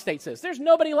eyes, he states this. There's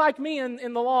nobody like me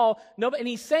in the law. And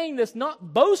he's saying this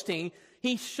not boasting.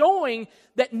 He's showing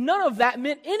that none of that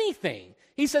meant anything.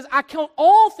 He says, I count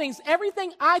all things,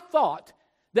 everything I thought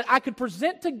that I could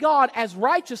present to God as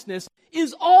righteousness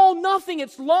is all nothing.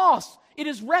 It's lost. It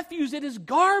is refuse. It is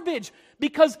garbage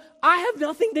because I have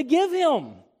nothing to give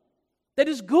him that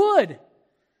is good.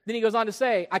 Then he goes on to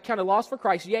say, I count a loss for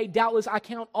Christ. Yea, doubtless I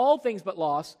count all things but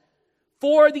loss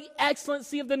for the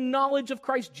excellency of the knowledge of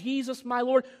Christ Jesus my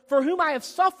Lord, for whom I have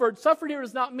suffered. Suffered here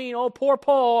does not mean, oh, poor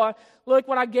Paul, look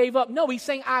what I gave up. No, he's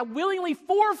saying I willingly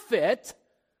forfeit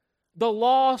the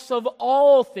loss of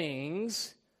all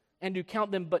things and do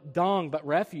count them but dung, but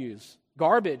refuse,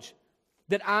 garbage,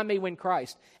 that I may win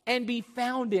Christ and be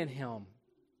found in him.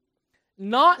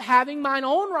 Not having mine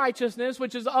own righteousness,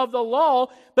 which is of the law,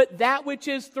 but that which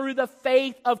is through the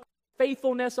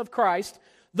faithfulness of Christ,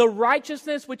 the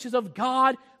righteousness which is of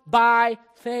God by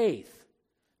faith,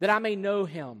 that I may know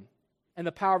him and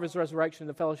the power of his resurrection and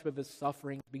the fellowship of his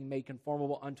suffering, being made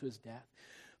conformable unto his death.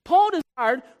 Paul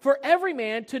desired for every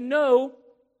man to know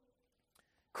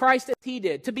Christ as he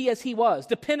did, to be as he was,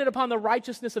 dependent upon the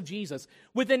righteousness of Jesus,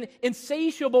 with an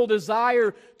insatiable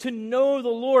desire to know the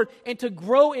Lord and to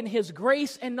grow in his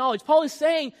grace and knowledge. Paul is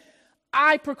saying,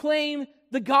 I proclaim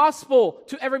the gospel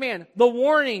to every man, the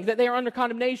warning that they are under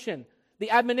condemnation,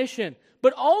 the admonition.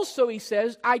 But also, he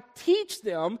says, I teach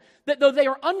them that though they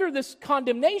are under this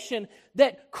condemnation,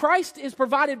 that Christ is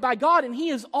provided by God and he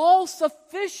is all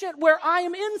sufficient where I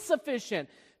am insufficient.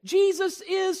 Jesus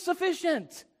is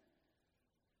sufficient.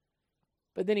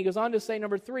 But then he goes on to say,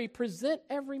 number 3, present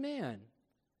every man.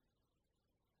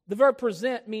 The verb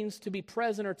present means to be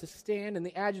present or to stand, and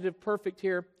the adjective perfect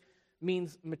here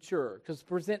means mature, because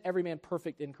present every man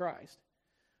perfect in Christ.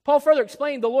 Paul further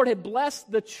explained the Lord had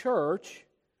blessed the church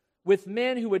with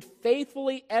men who would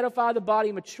faithfully edify the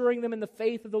body, maturing them in the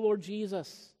faith of the Lord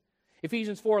Jesus.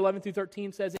 Ephesians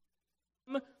 4:11-13 says,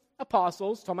 some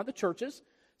apostles, talking about the churches,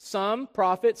 some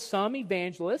prophets, some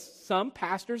evangelists, some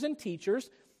pastors and teachers.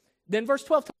 Then verse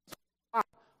 12,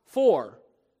 for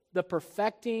the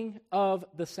perfecting of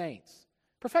the saints.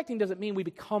 Perfecting doesn't mean we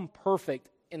become perfect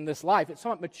in this life. It's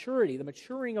about maturity, the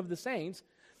maturing of the saints.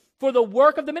 For the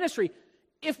work of the ministry.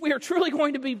 If we are truly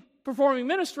going to be performing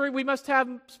ministry, we must have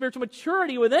spiritual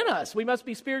maturity within us. We must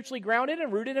be spiritually grounded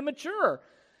and rooted and mature.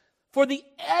 For the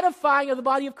edifying of the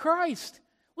body of Christ.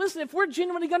 Listen, if we're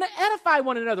genuinely going to edify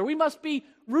one another, we must be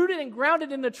rooted and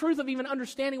grounded in the truth of even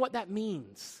understanding what that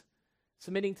means.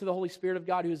 Submitting to the Holy Spirit of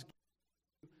God who is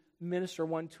minister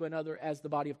one to another as the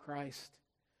body of Christ.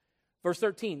 Verse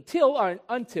 13,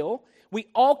 until we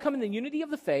all come in the unity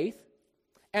of the faith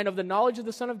and of the knowledge of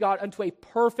the Son of God unto a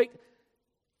perfect,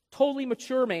 totally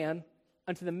mature man,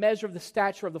 unto the measure of the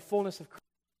stature of the fullness of Christ,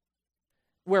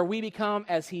 where we become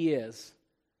as he is.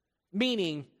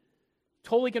 Meaning,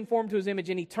 totally conformed to his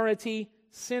image in eternity,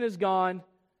 sin is gone,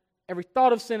 every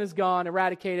thought of sin is gone,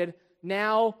 eradicated.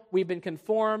 Now we've been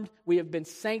conformed, we have been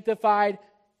sanctified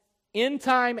in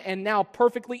time and now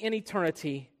perfectly in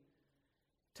eternity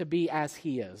to be as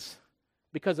he is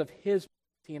because of his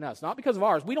purity in us, not because of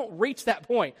ours. We don't reach that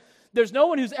point. There's no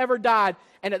one who's ever died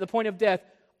and at the point of death,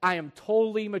 I am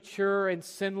totally mature and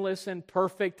sinless and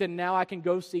perfect and now I can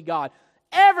go see God.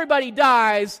 Everybody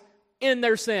dies in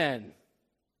their sin,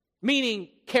 meaning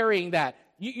carrying that.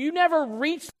 You never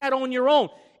reach that on your own.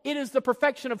 It is the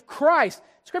perfection of Christ.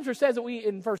 Scripture says that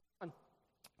in verse 1,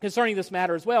 concerning this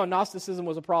matter as well, and Gnosticism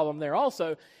was a problem there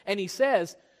also, and he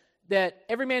says that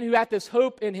every man who hath this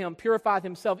hope in him purifieth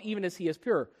himself even as he is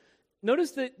pure.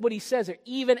 Notice that what he says there,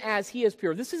 even as he is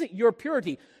pure. This isn't your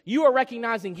purity. You are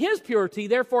recognizing his purity,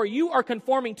 therefore you are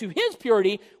conforming to his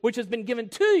purity, which has been given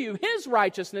to you, his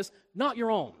righteousness, not your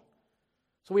own.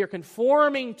 So we are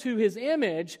conforming to his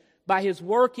image by his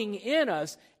working in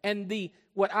us, and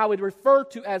what I would refer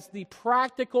to as the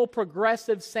practical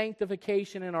progressive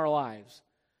sanctification in our lives.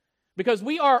 Because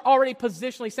we are already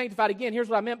positionally sanctified. Again, here's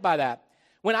what I meant by that.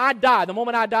 When I die, the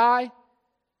moment I die,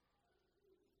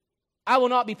 I will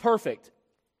not be perfect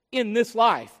in this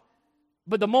life.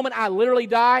 But the moment I literally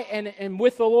die and am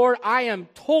with the Lord, I am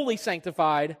totally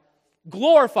sanctified,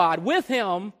 glorified with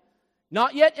him,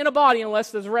 not yet in a body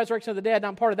unless there's a resurrection of the dead, and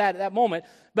I'm part of that at that moment.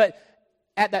 But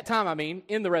at that time,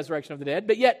 in the resurrection of the dead,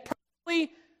 but yet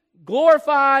perfectly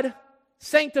glorified,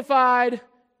 sanctified,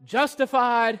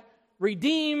 justified,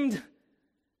 redeemed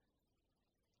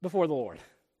before the Lord.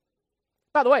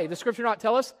 By the way, does Scripture not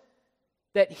tell us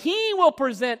that he will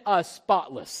present us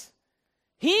spotless?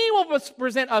 He will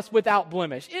present us without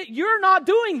blemish. You're not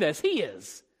doing this. He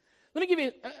is. Let me give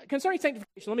you, concerning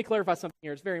sanctification, let me clarify something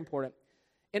here. It's very important.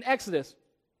 In Exodus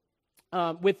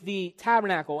with the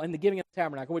tabernacle and the giving of the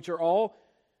tabernacle, which are all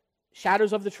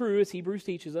shadows of the true, as Hebrews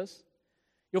teaches us,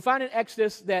 you'll find in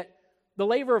Exodus that the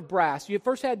laver of brass, you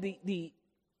first had the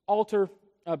altar,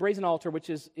 brazen altar, which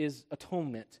is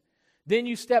atonement. Then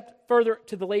you stepped further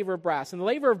to the laver of brass. And the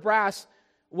laver of brass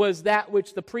was that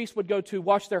which the priest would go to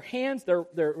wash their hands, their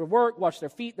work, wash their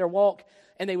feet, their walk,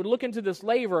 and they would look into this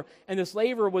laver, and this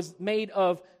laver was made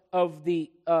of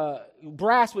the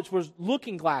brass, which was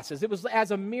looking glasses. It was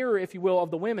as a mirror, if you will,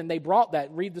 of the women. They brought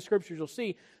that. Read the scriptures, you'll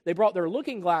see. They brought their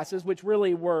looking glasses, which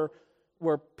really were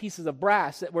pieces of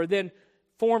brass that were then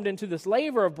formed into this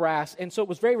laver of brass, and so it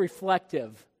was very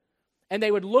reflective. And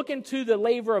they would look into the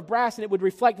laver of brass, and it would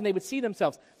reflect, and they would see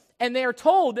themselves. And they are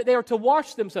told that they are to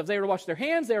wash themselves. They are to wash their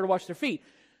hands, they are to wash their feet.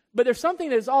 But there's something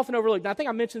that is often overlooked. And I think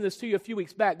I mentioned this to you a few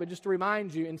weeks back, but just to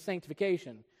remind you in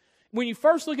sanctification. When you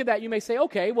first look at that, you may say,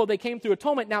 okay, well, they came through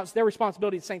atonement, now it's their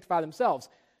responsibility to sanctify themselves.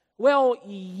 Well,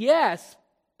 yes,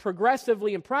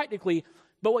 progressively and practically,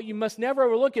 but what you must never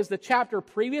overlook is the chapter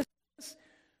previous to this,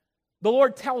 the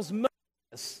Lord tells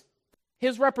Moses,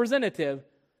 his representative,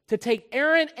 to take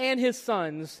Aaron and his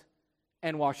sons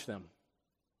and wash them.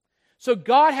 So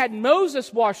God had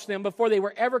Moses wash them before they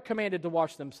were ever commanded to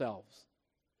wash themselves.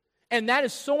 And that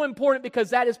is so important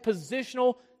because that is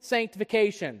positional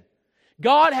sanctification.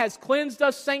 God has cleansed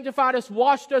us, sanctified us,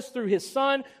 washed us through His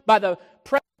Son by the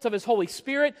presence of His Holy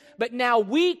Spirit. But now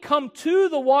we come to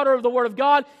the water of the Word of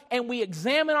God and we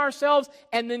examine ourselves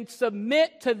and then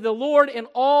submit to the Lord in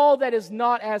all that is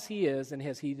not as He is and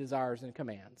as He desires and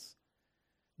commands.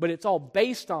 But it's all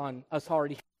based on us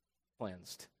already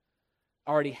cleansed,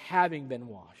 already having been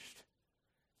washed,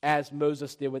 as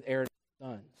Moses did with Aaron and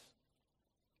his sons.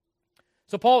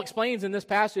 So Paul explains in this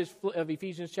passage of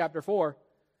Ephesians chapter 4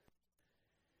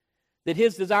 that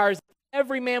his desire is that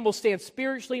every man will stand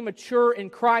spiritually mature in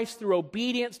Christ through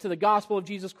obedience to the gospel of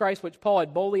Jesus Christ, which Paul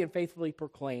had boldly and faithfully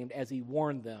proclaimed as he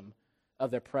warned them of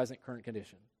their current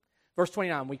condition. Verse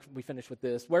 29, we finish with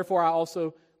this. Wherefore I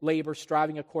also labor,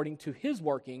 striving according to His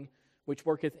working, which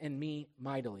worketh in me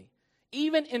mightily.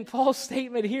 Even in Paul's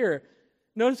statement here,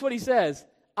 notice what he says.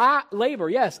 I labor,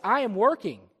 yes, I am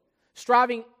working,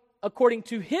 striving according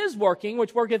to His working,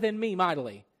 which worketh in me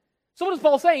mightily. So what is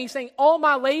Paul saying? He's saying all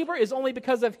my labor is only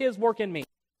because of His work in me.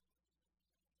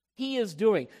 He is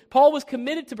doing. Paul was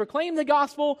committed to proclaim the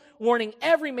gospel, warning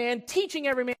every man, teaching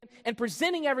every man, and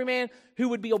presenting every man who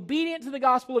would be obedient to the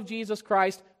gospel of Jesus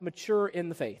Christ, mature in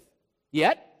the faith.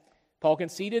 Yet, Paul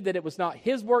conceded that it was not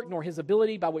his work nor his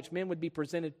ability by which men would be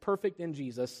presented perfect in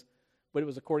Jesus, but it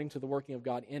was according to the working of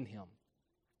God in him,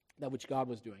 that which God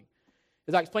was doing.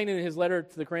 As I explained in his letter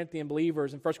to the Corinthian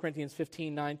believers in 1 Corinthians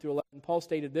 15, 9 through 11, Paul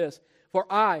stated this, "For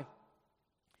I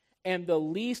am the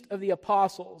least of the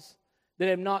apostles that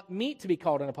am not meet to be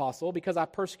called an apostle, because I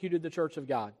persecuted the church of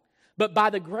God. But by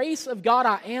the grace of God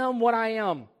I am what I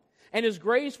am. And His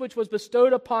grace which was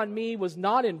bestowed upon me was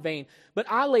not in vain, but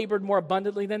I labored more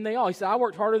abundantly than they all." He said, I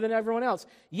worked harder than everyone else.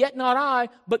 "Yet not I,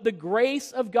 but the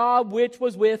grace of God which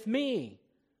was with me.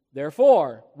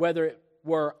 Therefore, whether it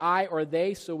were I or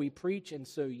they, so we preach, and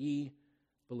so ye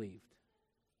believed."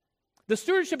 The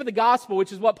stewardship of the gospel,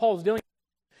 which is what Paul is dealing with,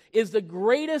 is the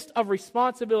greatest of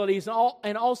responsibilities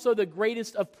and also the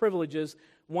greatest of privileges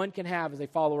one can have as a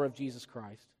follower of Jesus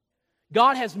Christ.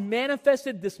 God has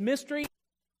manifested this mystery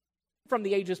from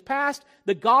the ages past,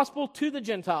 the gospel to the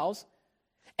Gentiles,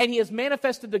 and He has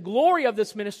manifested the glory of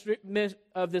this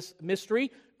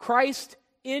mystery, Christ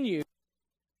in you,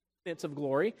 of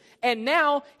glory. And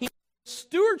now He has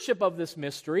stewardship of this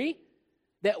mystery,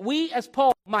 that we, as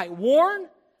Paul, might warn,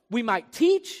 we might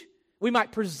teach, we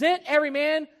might present every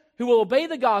man who will obey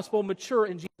the gospel mature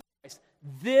in Jesus Christ.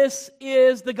 This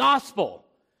is the gospel.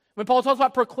 When Paul talks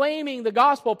about proclaiming the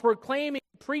gospel, proclaiming,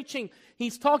 preaching,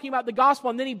 he's talking about the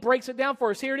gospel, and then he breaks it down for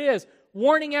us. Here it is.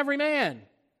 Warning every man.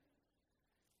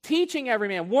 Teaching every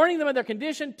man. Warning them of their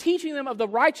condition. Teaching them of the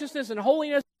righteousness and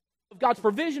holiness of God's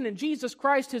provision in Jesus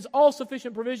Christ, His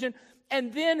all-sufficient provision.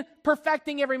 And then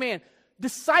perfecting every man.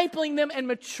 Discipling them and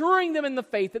maturing them in the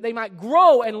faith, that they might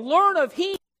grow and learn of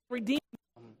He who redeemed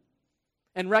them.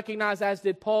 And recognize, as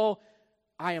did Paul,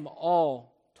 I am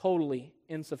all totally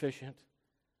insufficient,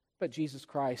 but Jesus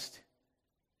Christ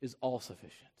is all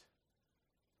sufficient.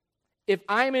 If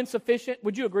I am insufficient,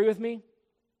 would you agree with me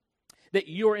that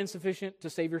you are insufficient to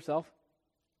save yourself?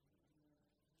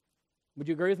 Would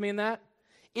you agree with me in that?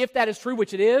 If that is true,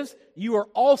 which it is, you are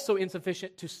also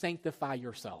insufficient to sanctify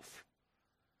yourself.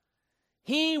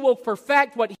 He will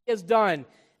perfect what He has done.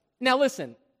 Now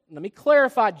listen, let me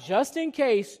clarify, just in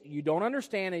case you don't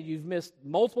understand and you've missed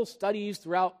multiple studies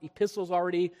throughout epistles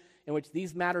already in which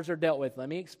these matters are dealt with. Let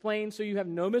me explain so you have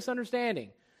no misunderstanding.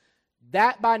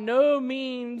 That by no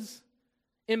means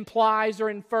implies or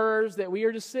infers that we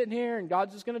are just sitting here and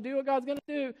God's just going to do what God's going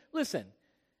to do. Listen,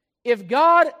 if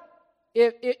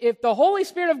the Holy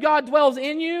Spirit of God dwells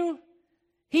in you,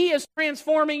 He is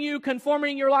transforming you,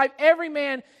 conforming your life. Every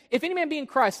man, if any man be in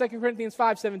Christ, 2 Corinthians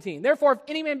 5:17. Therefore, if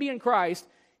any man be in Christ,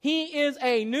 he is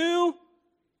a new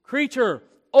creature.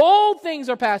 Old things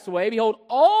are passed away. Behold,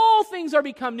 all things are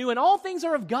become new, and all things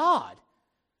are of God,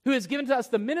 who has given to us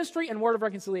the ministry and word of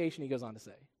reconciliation, he goes on to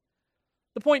say.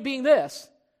 The point being this,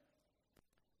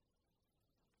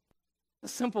 a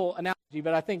simple analogy,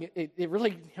 but I think it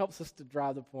really helps us to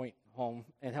drive the point home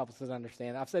and helps us to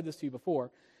understand. I've said this to you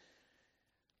before.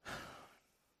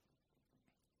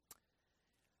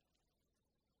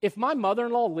 If my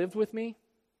mother-in-law lived with me,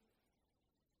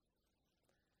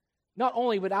 not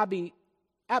only would I be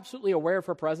absolutely aware of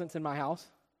her presence in my house,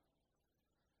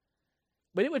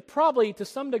 but it would probably, to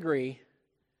some degree,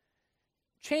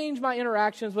 change my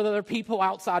interactions with other people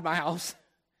outside my house.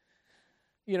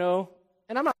 You know,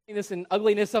 and I'm not saying this in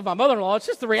ugliness of my mother-in-law, it's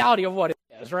just the reality of what it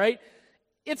is, right?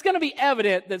 It's going to be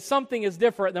evident that something is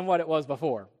different than what it was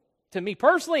before. To me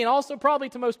personally, and also probably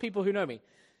to most people who know me.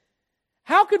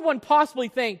 How could one possibly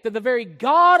think that the very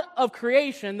God of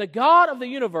creation, the God of the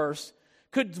universe,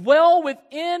 could dwell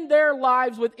within their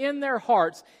lives, within their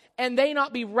hearts, and they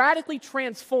not be radically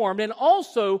transformed, and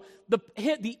also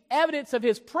the evidence of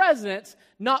His presence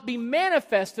not be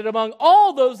manifested among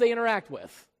all those they interact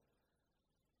with?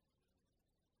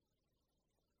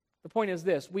 The point is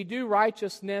this: we do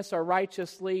righteousness or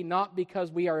righteously not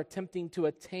because we are attempting to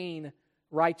attain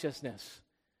righteousness.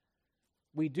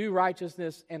 We do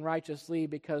righteousness and righteously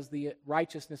because the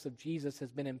righteousness of Jesus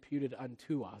has been imputed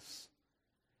unto us.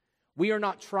 We are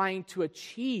not trying to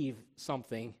achieve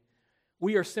something.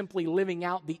 We are simply living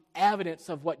out the evidence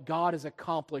of what God has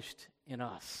accomplished in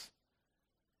us.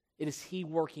 It is He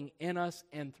working in us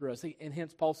and through us. And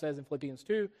hence Paul says in Philippians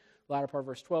 2, latter part of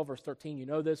verse 12, verse 13, you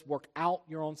know this, work out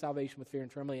your own salvation with fear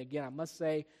and trembling. Again, I must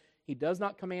say, He does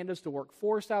not command us to work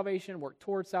for salvation, work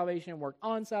towards salvation, work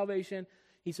on salvation.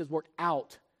 He says, work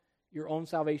out your own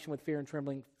salvation with fear and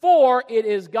trembling, for it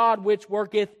is God which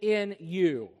worketh in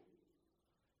you,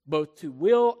 both to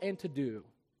will and to do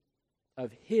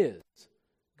of His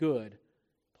good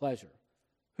pleasure.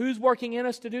 Who's working in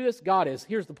us to do this? God is.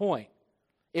 Here's the point.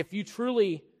 If you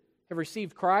truly have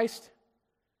received Christ,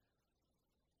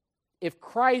 if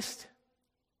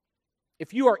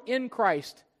you are in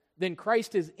Christ, then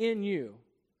Christ is in you.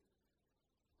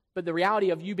 But the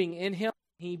reality of you being in Him,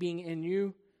 He being in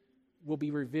you, will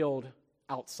be revealed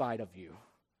outside of you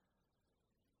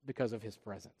because of His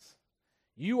presence.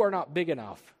 You are not big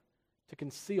enough to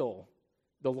conceal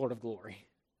the Lord of glory.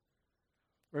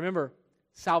 Remember,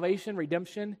 salvation,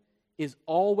 redemption is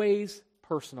always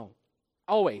personal.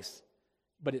 Always.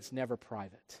 But it's never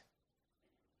private.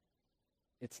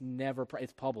 It's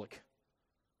public.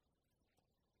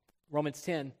 Romans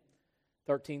 10,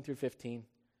 13 through 15.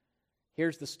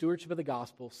 Here's the stewardship of the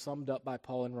gospel summed up by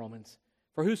Paul in Romans.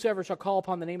 For whosoever shall call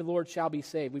upon the name of the Lord shall be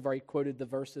saved. We've already quoted the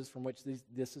verses from which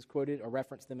this is quoted or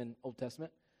referenced them in Old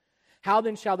Testament. How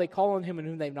then shall they call on Him in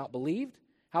whom they have not believed?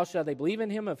 How shall they believe in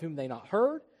Him of whom they have not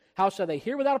heard? How shall they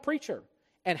hear without a preacher?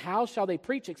 And how shall they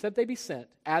preach except they be sent?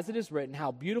 As it is written,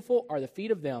 how beautiful are the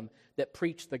feet of them that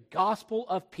preach the gospel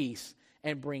of peace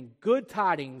and bring good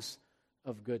tidings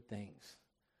of good things.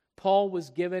 Paul was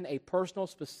given a personal,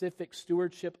 specific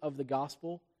stewardship of the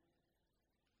gospel.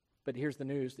 But here's the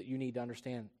news that you need to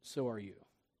understand. So are you.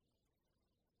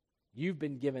 You've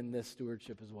been given this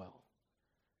stewardship as well.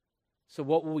 So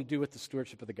what will we do with the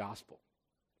stewardship of the gospel?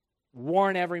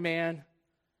 Warn every man.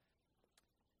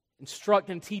 Instruct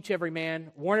and teach every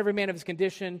man. Warn every man of his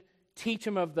condition. Teach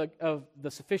him of the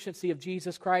sufficiency of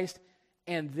Jesus Christ.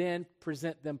 And then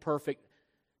present them perfect.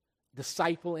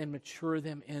 Disciple and mature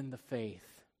them in the faith,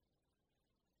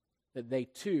 that they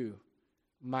too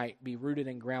might be rooted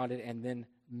and grounded and then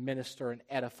minister and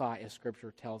edify as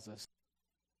Scripture tells us.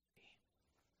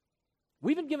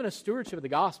 We've been given a stewardship of the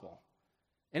gospel,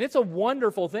 and it's a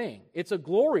wonderful thing. It's a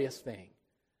glorious thing.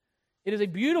 It is a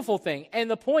beautiful thing. And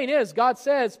the point is,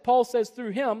 Paul says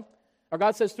through him, or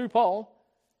God says through Paul,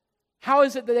 how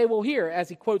is it that they will hear? As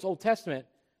he quotes Old Testament,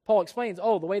 Paul explains,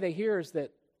 the way they hear is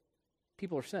that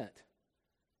people are sent.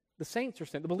 The saints are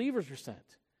sent. The believers are sent.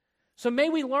 So may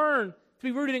we learn to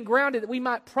be rooted and grounded that we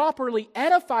might properly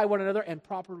edify one another and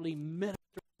properly minister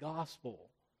the gospel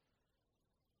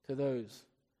to those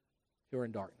who are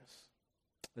in darkness.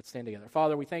 Let's stand together.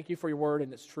 Father, we thank You for Your word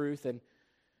and its truth and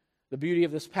the beauty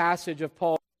of this passage of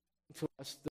Paul to us.